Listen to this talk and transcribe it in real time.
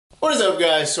What is up,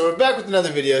 guys? So we're back with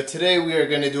another video. Today we are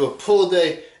going to do a pull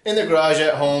day in the garage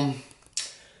at home.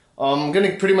 I'm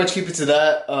going to pretty much keep it to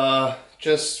that,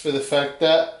 just for the fact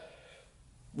that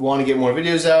we want to get more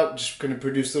videos out. Just going to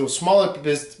produce little smaller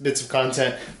bits of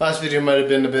content. Last video might have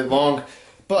been a bit long,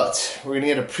 but we're going to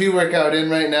get a pre-workout in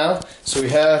right now. So we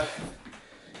have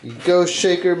the Ghost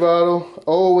Shaker bottle.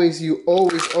 Always,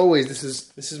 this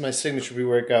is my signature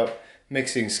pre-workout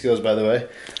mixing skills, by the way.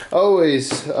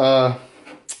 Always,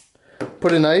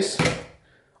 put in ice.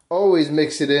 Always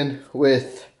mix it in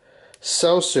with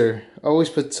seltzer. Always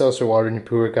put seltzer water in your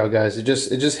pre-workout, guys. It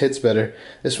just hits better.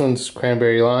 This one's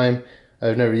cranberry lime.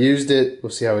 I've never used it.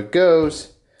 We'll see how it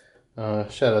goes.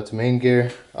 Shout out to Main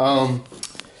Gear. Then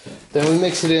we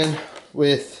mix it in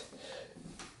with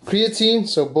creatine,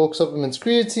 so bulk supplements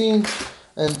creatine,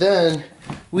 and then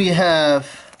we have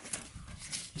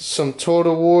some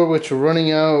Total War, which are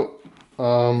running out.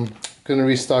 Gonna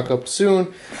restock up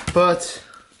soon, but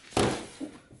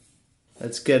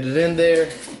let's get it in there.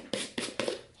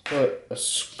 Put a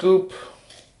scoop.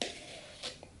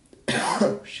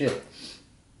 Oh shit.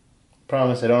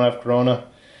 Promise I don't have corona.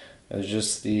 It was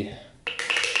just the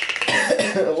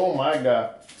oh my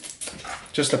god.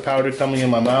 Just the powder coming in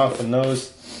my mouth and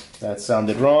nose. That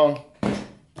sounded wrong.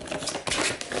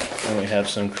 And we have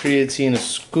some creatine, a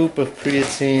scoop of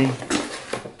creatine.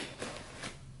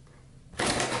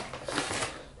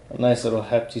 A nice little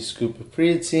hefty scoop of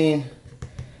creatine.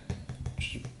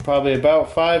 Probably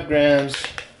about 5 grams.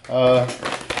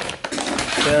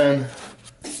 Then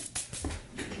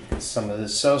some of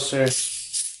this seltzer.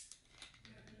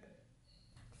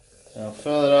 I'll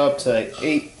fill it up to like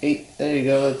 8. There you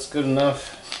go, that's good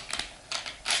enough.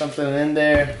 Something in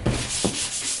there.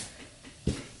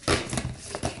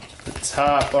 The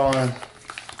top on.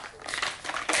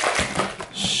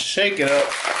 Shake it up.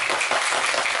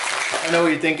 I know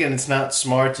what you're thinking, it's not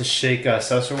smart to shake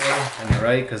seltzer water, and you're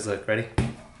right, because look, ready?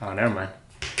 Oh, never mind.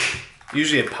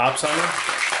 Usually it pops on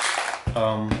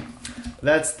you.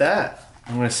 That's that.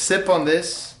 I'm gonna sip on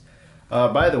this.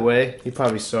 By the way, you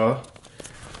probably saw,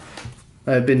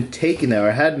 I've been taking that,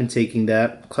 or I had been taking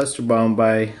that, Cluster Bomb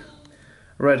by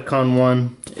Redcon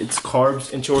 1. It's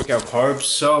carbs, intra-workout carbs.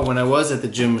 So when I was at the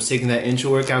gym, I was taking that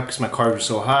intra-workout because my carbs were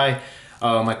so high.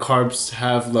 My carbs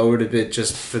have lowered a bit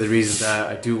just for the reason that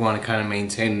I do want to kind of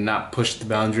maintain and not push the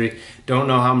boundary. Don't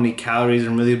know how many calories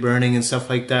I'm really burning and stuff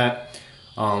like that.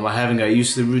 I haven't got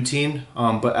used to the routine,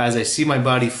 but as I see my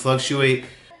body fluctuate,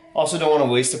 also don't want to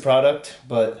waste the product,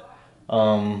 but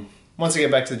once I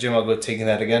get back to the gym, I'll go taking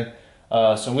that again.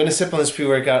 So I'm going to sip on this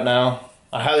pre-workout now.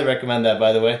 I highly recommend that,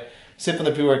 by the way. Sip on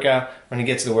the pre-workout when you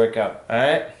get to the workout,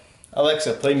 alright?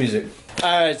 Alexa, play music.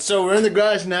 Alright, so we're in the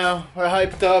garage now. We're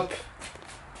hyped up.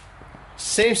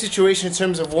 Same situation in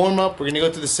terms of warm-up. We're going to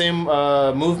go through the same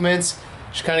movements.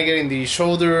 Just kind of getting the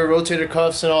shoulder, rotator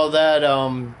cuffs and all that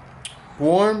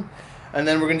warm. And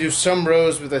then we're going to do some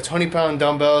rows with the 20-pound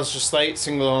dumbbells, just light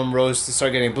single-arm rows to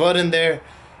start getting blood in there.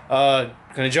 Going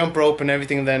to jump rope and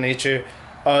everything of that nature.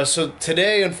 So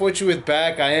today, unfortunately with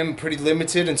back, I am pretty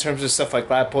limited in terms of stuff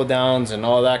like lat pull downs and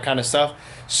all that kind of stuff.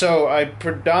 So I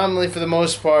predominantly, for the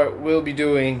most part, will be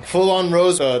doing full-on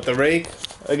rows, the rake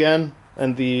again,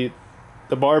 and the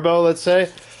barbell, let's say.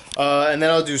 And then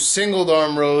I'll do single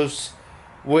arm rows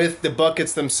with the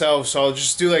buckets themselves. So I'll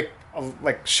just do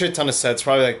like shit ton of sets,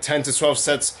 probably like 10 to 12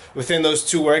 sets within those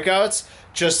 2 workouts,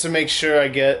 just to make sure I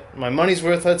get my money's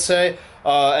worth, let's say.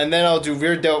 And then I'll do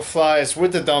rear delt flies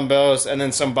with the dumbbells, and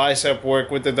then some bicep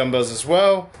work with the dumbbells as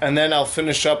well. And then I'll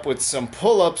finish up with some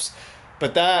pull-ups,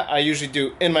 but that I usually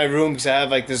do in my room because I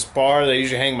have like this bar that I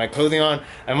usually hang my clothing on.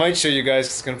 I might show you guys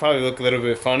because it's going to probably look a little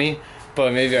bit funny,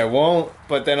 but maybe I won't.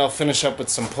 But then I'll finish up with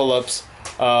some pull-ups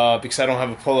because I don't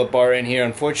have a pull-up bar in here,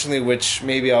 unfortunately, which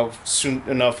maybe I'll soon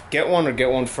enough get one, or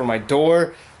get one for my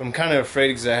door. I'm kind of afraid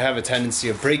because I have a tendency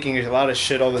of breaking a lot of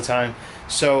shit all the time.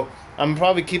 So I'm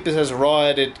probably keep this as a raw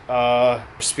edit,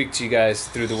 speak to you guys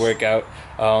through the workout.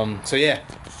 So yeah,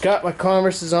 got my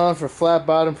Converses on for flat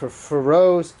bottom for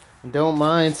rows, and don't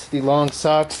mind the long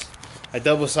socks. I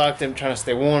double socked them trying to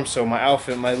stay warm, so my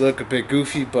outfit might look a bit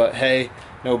goofy, but hey,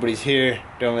 nobody's here,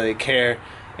 don't really care.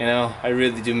 You know, I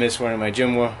really do miss wearing my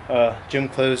gym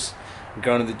clothes,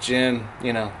 going to the gym,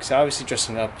 you know, because obviously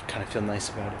dressing up, kind of feel nice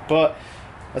about it. But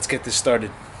let's get this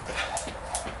started.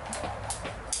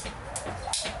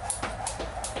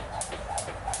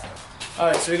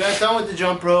 Alright, so we got done with the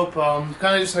jump rope.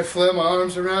 Kind of just like flare my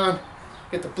arms around,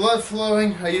 get the blood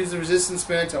flowing. I use the resistance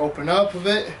band to open up a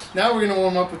bit. Now we're going to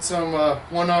warm up with some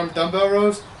one-arm dumbbell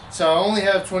rows. So I only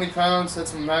have 20 pounds,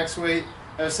 that's my max weight.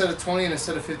 I have a set of 20 and a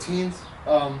set of 15s.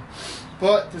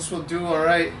 But this will do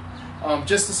alright.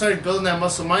 just to start building that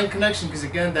muscle-mind connection, because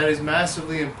again, that is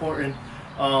massively important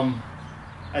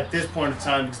at this point in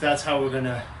time, because that's how we're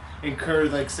gonna incur,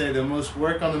 like say, the most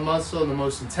work on the muscle and the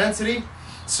most intensity.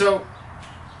 So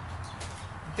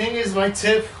the thing is, my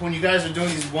tip when you guys are doing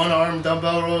these one-arm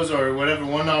dumbbell rows or whatever,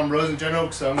 one-arm rows in general,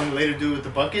 because I'm gonna later do it with the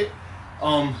bucket,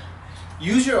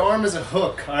 use your arm as a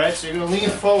hook. All right, so you're gonna lean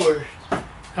forward,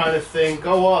 kind of thing,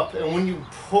 go up, and when you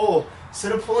pull,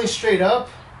 instead of pulling straight up,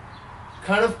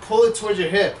 kind of pull it towards your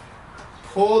hip.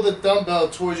 Pull the dumbbell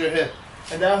towards your hip,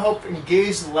 and that'll help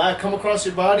engage the lat. Come across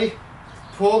your body,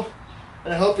 pull,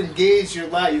 and help engage your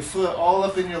lat. You feel it all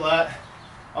up in your lat.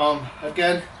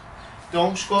 Again,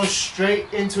 don't go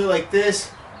straight into it like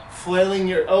this, flailing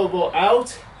your elbow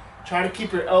out. Try to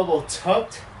keep your elbow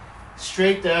tucked,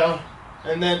 straight down,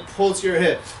 and then pull to your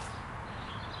hip.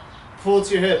 Pull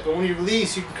to your hip, and when you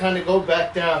release, you can kind of go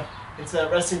back down into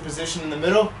that resting position in the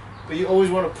middle, but you always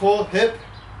want to pull, hip,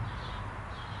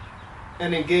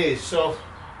 and engage. So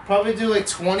probably do like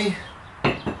 20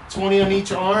 on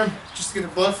each arm, just to get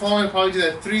the blood flowing. Probably do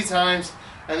that 3 times,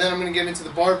 and then I'm going to get into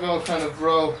the barbell kind of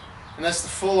row, and that's the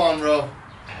full-on row.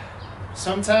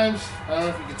 Sometimes, I don't know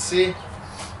if you can see,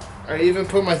 I even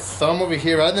put my thumb over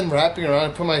here. Rather than wrapping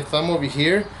around, I put my thumb over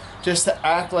here just to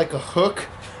act like a hook,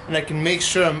 and I can make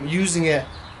sure I'm using it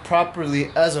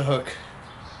properly as a hook.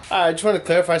 I just want to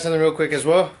clarify something real quick as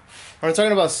well. When I'm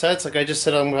talking about sets, like I just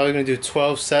said, I'm probably going to do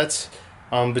 12 sets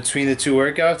between the 2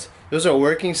 workouts. Those are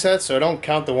working sets, so I don't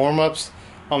count the warm-ups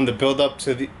the build up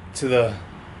to the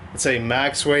let's say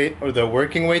max weight or the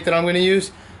working weight that I'm going to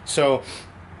use. So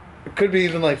it could be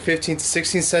even like 15 to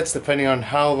 16 sets depending on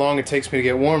how long it takes me to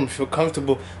get warm and feel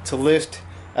comfortable to lift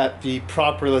at the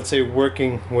proper, let's say,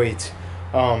 working weight.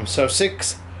 So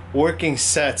 6 working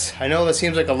sets. I know that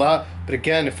seems like a lot, but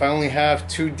again, if I only have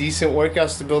 2 decent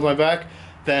workouts to build my back,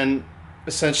 then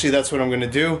essentially that's what I'm going to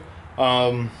do.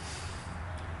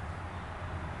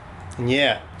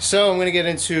 Yeah, so I'm going to get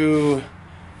into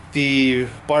the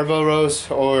barbell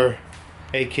rows, or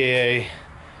aka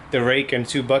the rake and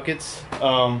 2 buckets.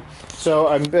 So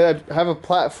I have a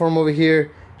platform over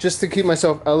here just to keep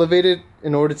myself elevated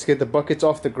in order to get the buckets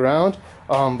off the ground,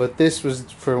 but this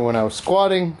was for when I was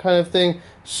squatting kind of thing.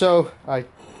 So I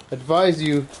advise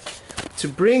you to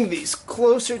bring these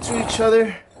closer to each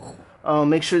other.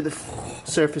 Make sure the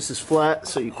surface is flat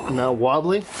so you're not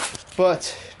wobbly.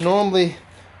 But normally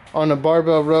on a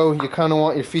barbell row, you kind of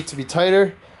want your feet to be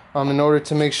tighter in order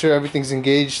to make sure everything's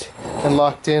engaged and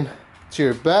locked in to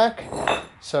your back.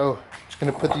 So I'm just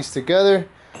going to put these together,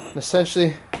 and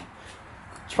essentially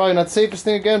it's probably not the safest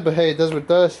thing again, but hey, it does what it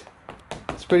does.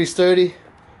 It's pretty sturdy.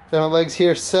 Then my legs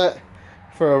here set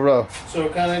for a row. So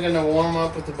we're kind of going to warm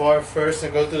up with the bar first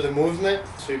and go through the movement.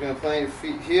 So you're going to plant your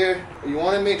feet here. You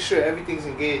want to make sure everything's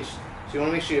engaged. So you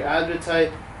want to make sure your abs are tight.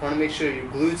 You want to make sure your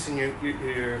glutes and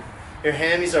your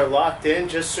hammies are locked in,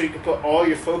 just so you can put all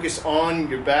your focus on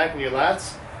your back and your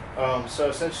lats. So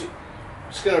essentially,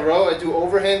 I'm just going to row. I do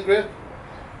overhand grip,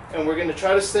 and we're going to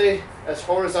try to stay as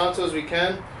horizontal as we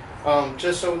can,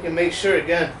 just so we can make sure,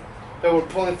 again, that we're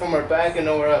pulling from our back and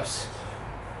nowhere else.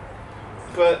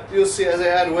 But you'll see as I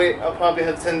add weight, I'll probably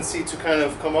have a tendency to kind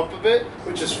of come up a bit,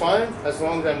 which is fine, as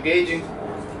long as I'm gauging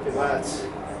the lats.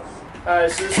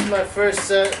 Alright, so this is my first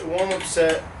set, warm-up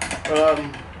set.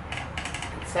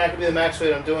 It's not going to be the max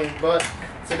weight I'm doing, but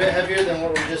it's a bit heavier than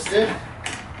what we just did.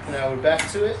 Now we're back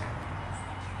to it.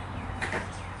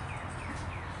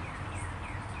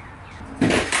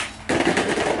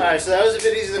 Alright, so that was a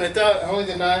bit easier than I thought. I only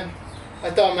did 9.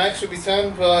 I thought max would be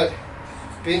 10, but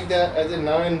being that I did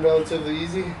 9 relatively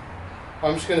easy,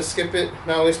 I'm just going to skip it,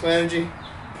 not waste my energy,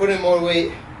 put in more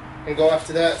weight, and go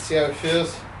after that, see how it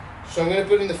feels. So I'm going to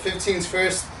put in the 15s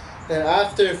first, then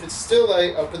after, if it's still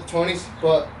light, I'll put the 20s,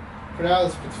 but for now,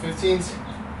 let's put the 15s.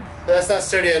 That's not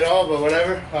sturdy at all, but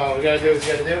whatever. We gotta do what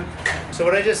we gotta do. So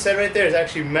what I just said right there is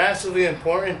actually massively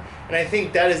important, and I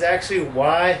think that is actually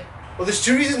why, well, there's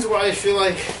 2 reasons why I feel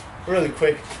like, really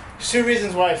quick, there's 2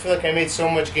 reasons why I feel like I made so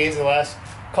much gains in the last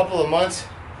couple of months.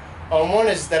 One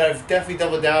is that I've definitely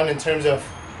doubled down in terms of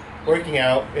working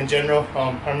out in general.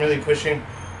 I'm really pushing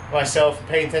myself,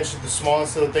 paying attention to the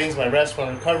smallest little things, my rest, my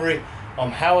recovery,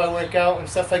 how I work out and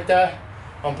stuff like that,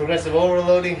 progressive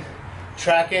overloading,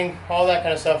 tracking, all that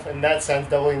kind of stuff. In that sense,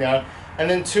 doubling down. And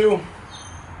then 2,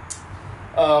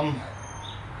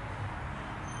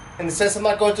 in the sense I'm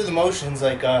not going through the motions.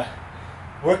 Like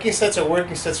working sets are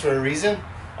working sets for a reason.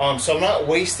 So I'm not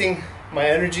wasting my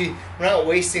energy, I'm not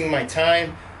wasting my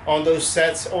time on those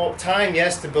sets. Oh, time,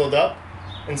 yes, to build up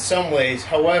in some ways.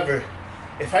 However,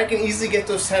 if I can easily get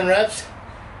those 10 reps,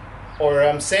 or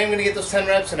I'm saying I'm going to get those 10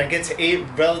 reps and I get to 8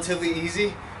 relatively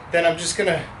easy, then I'm just going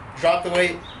to drop the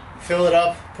weight, fill it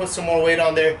up, put some more weight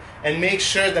on there, and make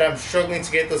sure that I'm struggling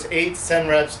to get those 8 to 10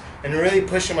 reps and really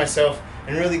pushing myself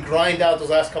and really grind out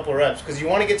those last couple reps, because you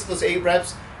want to get to those 8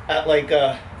 reps at like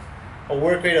a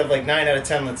work rate of like 9 out of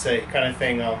 10, let's say, kind of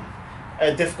thing,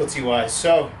 difficulty wise.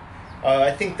 So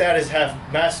I think that have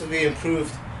massively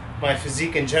improved my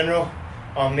physique in general,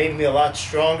 made me a lot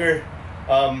stronger,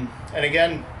 and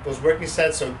again, those working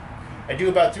sets, so I do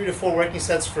about 3 to 4 working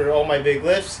sets for all my big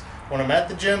lifts when I'm at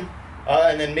the gym,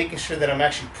 and then making sure that I'm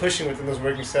actually pushing within those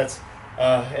working sets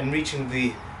and reaching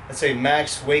the, let's say,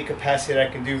 max weight capacity that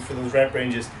I can do for those rep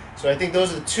ranges. So I think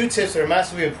those are the 2 tips that are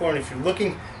massively important if you're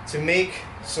looking to make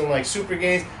some like super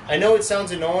gains. I know it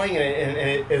sounds annoying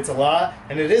and it's a lot,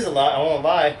 and it is a lot, I won't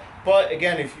lie, but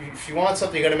again, if you want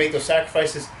something, you gotta make those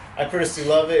sacrifices. I personally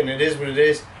love it, and it is what it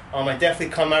is. I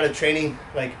definitely come out of training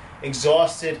like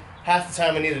exhausted. Half the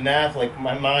time I need a nap, like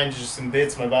my mind's just in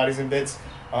bits, my body's in bits,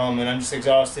 and I'm just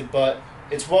exhausted, but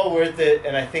it's well worth it,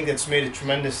 and I think it's made a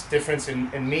tremendous difference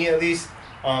in me at least.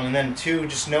 And then 2,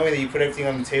 just knowing that you put everything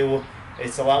on the table,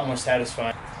 it's a lot more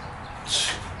satisfying.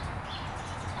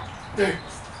 3,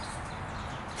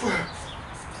 4,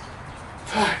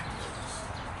 5.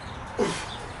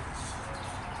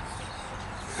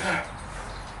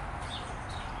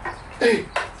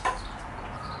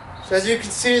 So as you can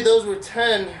see, those were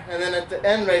 10, and then at the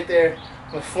end right there,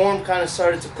 my form kind of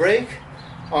started to break.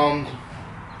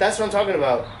 That's what I'm talking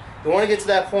about. You want to get to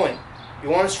that point. You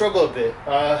want to struggle a bit.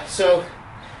 So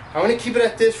I'm going to keep it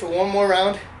at this for one more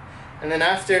round, and then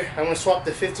after, I'm going to swap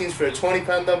the 15s for a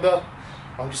 20-pound dumbbell.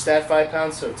 I'll just add 5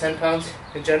 pounds, so 10 pounds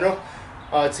in general,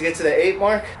 to get to the 8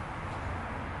 mark.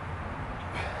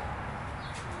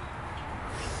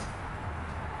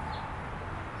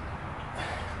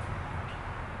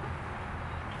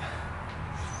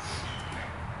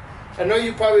 I know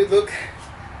you probably look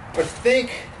or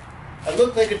think I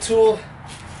look like a tool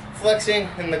flexing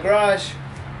in the garage.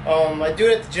 I do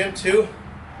it at the gym too,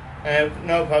 and I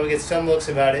know I probably get some looks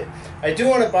about it. I do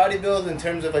want to bodybuild in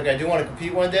terms of like I do want to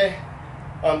compete one day,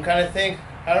 kind of thing.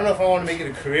 I don't know if I want to make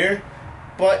it a career,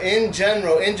 but in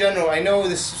general, I know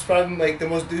this is probably like the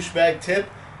most douchebag tip,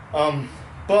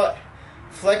 but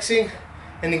flexing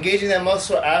and engaging that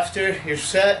muscle after you're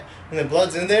set and the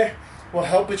blood's in there will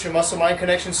help with your muscle-mind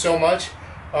connection so much.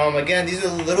 Again, these are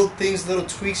the little things, little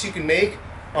tweaks you can make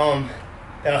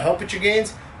that'll help with your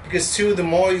gains, because too, the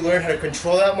more you learn how to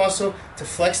control that muscle, to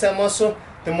flex that muscle,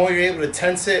 the more you're able to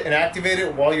tense it and activate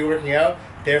it while you're working out.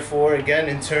 Therefore, again,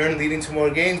 in turn, leading to more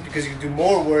gains, because you can do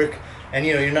more work and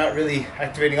you're not really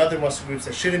activating other muscle groups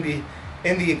that shouldn't be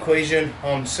in the equation.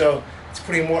 So it's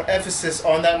putting more emphasis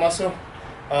on that muscle.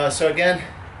 So again,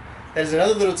 there's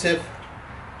another little tip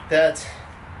that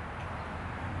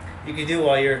you can do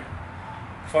while you're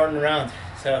farting around.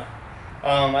 So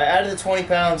I added the 20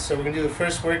 pounds, so we're gonna do the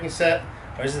first working set,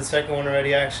 or this is the second one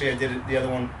already actually. I did it, the other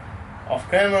one off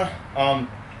camera.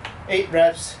 8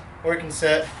 reps, working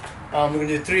set. We're gonna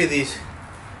do 3 of these.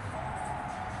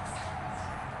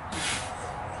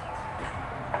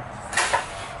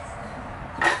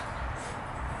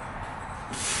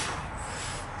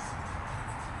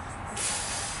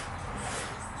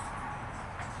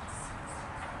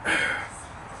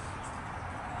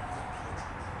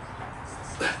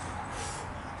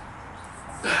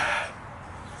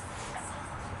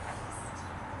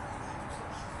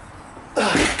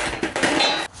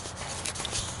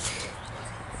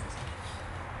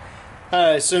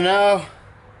 Alright, so now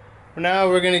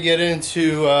we're going to get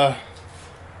into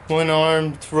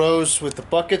one-armed rows with the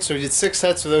bucket. So we did 6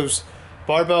 sets of those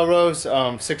barbell rows,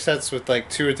 6 sets with like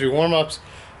 2 or 3 warm-ups.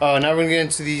 Now we're going to get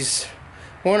into these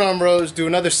one-arm rows, do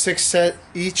another 6 set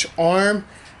each arm,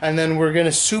 and then we're going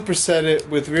to superset it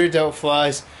with rear delt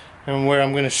flies, and where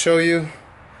I'm going to show you.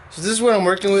 So this is what I'm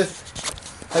working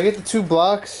with. I get the 2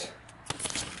 blocks.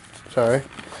 Sorry.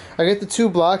 I get the 2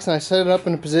 blocks and I set it up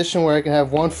in a position where I can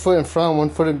have 1 foot in front, 1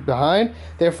 foot behind.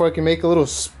 Therefore, I can make a little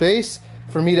space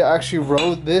for me to actually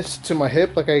row this to my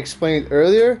hip, like I explained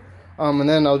earlier. And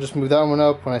then I'll just move that one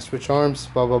up when I switch arms,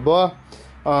 blah, blah, blah.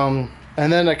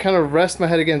 And then I kind of rest my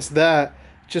head against that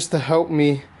just to help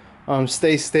me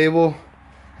stay stable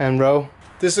and row.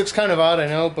 This looks kind of odd, I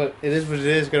know, but it is what it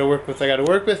is. Gotta work with what I gotta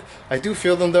work with. I do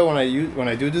feel them though when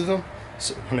I do them.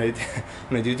 So when I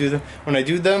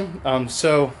do them.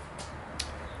 So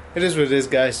it is what it is,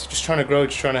 guys. Just trying to grow,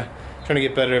 just trying to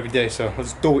get better every day. So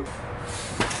let's do it.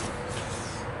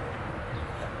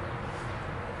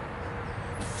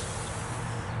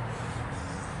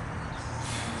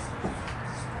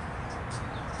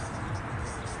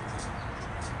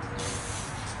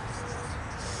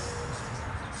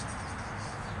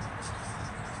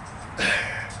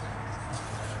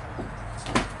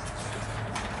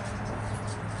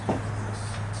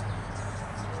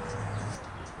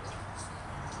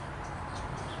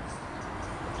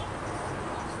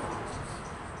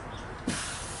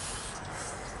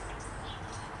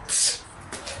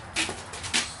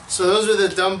 So those are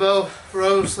the dumbbell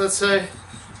rows, let's say.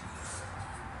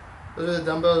 Those are the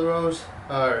dumbbell rows,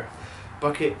 or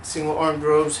bucket single armed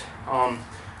rows.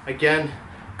 Again,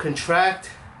 contract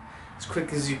as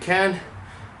quick as you can,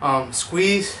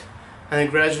 squeeze, and then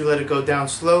gradually let it go down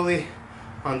slowly.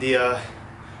 On the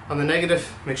negative,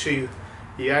 make sure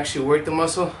you actually work the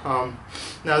muscle.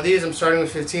 Now these, I'm starting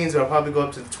with 15s, but I'll probably go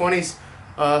up to the 20s.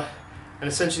 And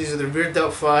essentially these are the rear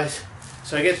delt flies.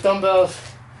 So I get dumbbells,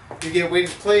 you get weighted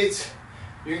plates,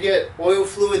 you get oil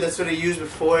fluid. That's what I used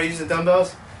before I used the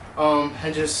dumbbells.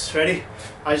 And just ready.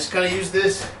 I just kind of use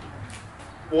this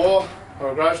wall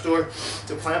or garage door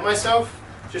to plant myself,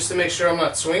 just to make sure I'm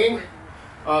not swinging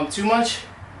too much.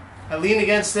 I lean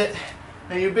against it,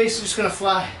 and you're basically just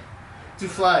gonna do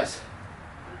flies.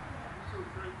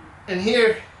 And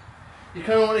here, you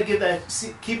kind of want to get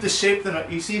that, keep the shape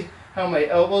that you see how my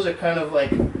elbows are kind of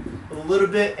like a little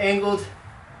bit angled,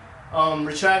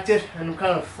 retracted, and I'm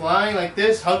kind of flying like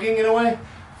this, hugging in a way.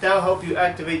 That'll help you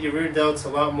activate your rear delts a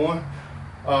lot more.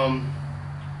 And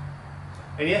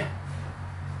yeah.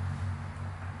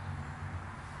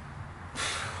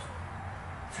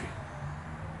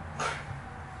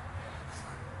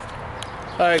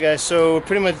 Alright guys, so we're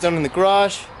pretty much done in the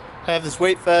garage. I have this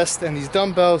weight vest and these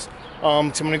dumbbells. So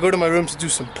I'm going to go to my room to do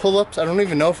some pull-ups. I don't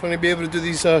even know if I'm going to be able to do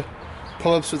these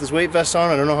pull-ups with this weight vest on.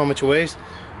 I don't know how much it weighs,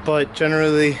 but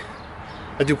generally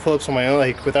I do pull-ups on my own,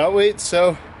 like without weights.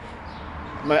 So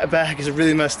my back is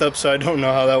really messed up, so I don't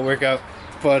know how that'll work out.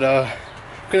 But I'm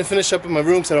going to finish up in my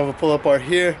room, so I don't have a pull-up bar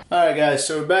here. Alright guys,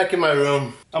 so we're back in my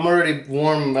room. I'm already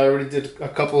warm. I already did a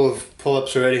couple of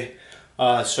pull-ups already.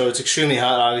 So it's extremely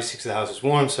hot, obviously, because the house is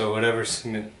warm, so whatever,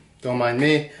 don't mind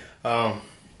me.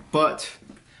 But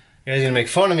you guys are gonna make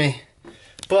fun of me.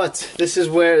 But this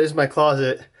is my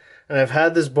closet, and I've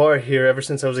had this bar here ever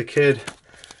since I was a kid,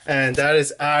 and that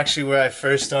is actually where I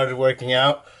first started working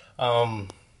out.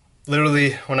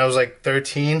 Literally when I was like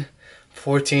 13,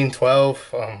 14,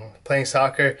 12, playing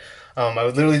soccer. I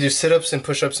would literally do sit-ups and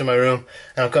push-ups in my room,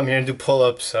 and I'll come here and do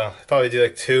pull-ups. I'd probably do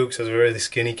like 2 because I was a really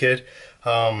skinny kid.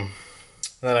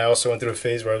 And then I also went through a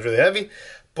phase where I was really heavy.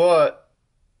 But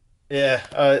yeah,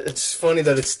 it's funny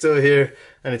that it's still here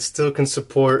and it still can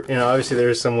support, you know, obviously there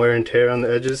is some wear and tear on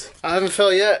the edges. I haven't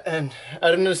fell yet, and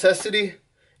out of necessity,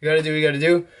 you gotta do what you gotta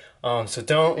do. So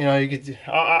don't, you know, you could,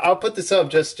 I'll put this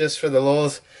up just for the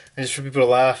lulz and just for people to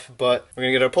laugh, but we're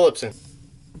gonna get our pull-ups in.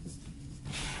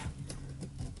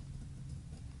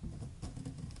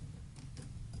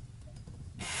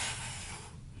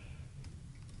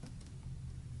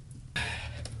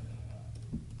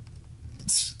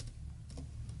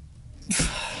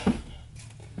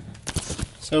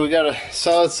 So we got a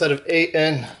solid set of 8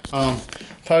 in. Probably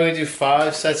gonna do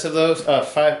 5 sets of those.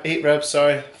 8 reps,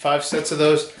 sorry. 5 sets of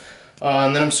those.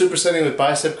 And then I'm supersetting with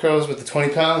bicep curls with the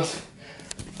 20 pounds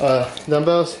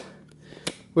dumbbells,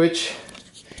 which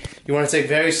you want to take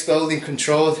very slowly and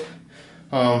controlled.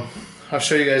 I'll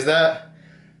show you guys that.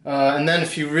 And then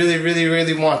if you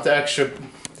really want the extra,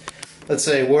 let's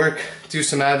say, work, do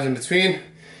some abs in between,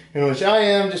 you know, which I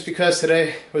am, just because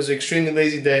today was an extremely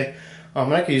lazy day.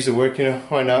 I could use the work, you know,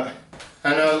 why not?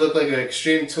 I know I look like an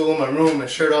extreme tool in my room, my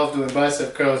shirt off, doing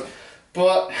bicep curls,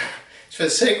 but it's for the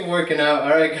sake of working out.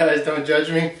 Alright guys, don't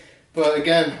judge me. But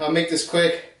again, I'll make this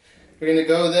quick. We're gonna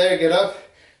go there, get up.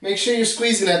 Make sure you're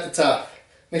squeezing at the top.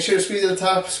 Make sure you squeeze at the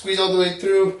top, squeeze all the way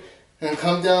through, and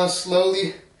come down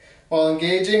slowly while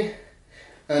engaging,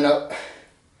 and up.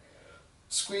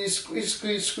 Squeeze, squeeze,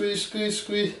 squeeze, squeeze, squeeze,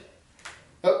 squeeze.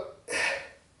 Up.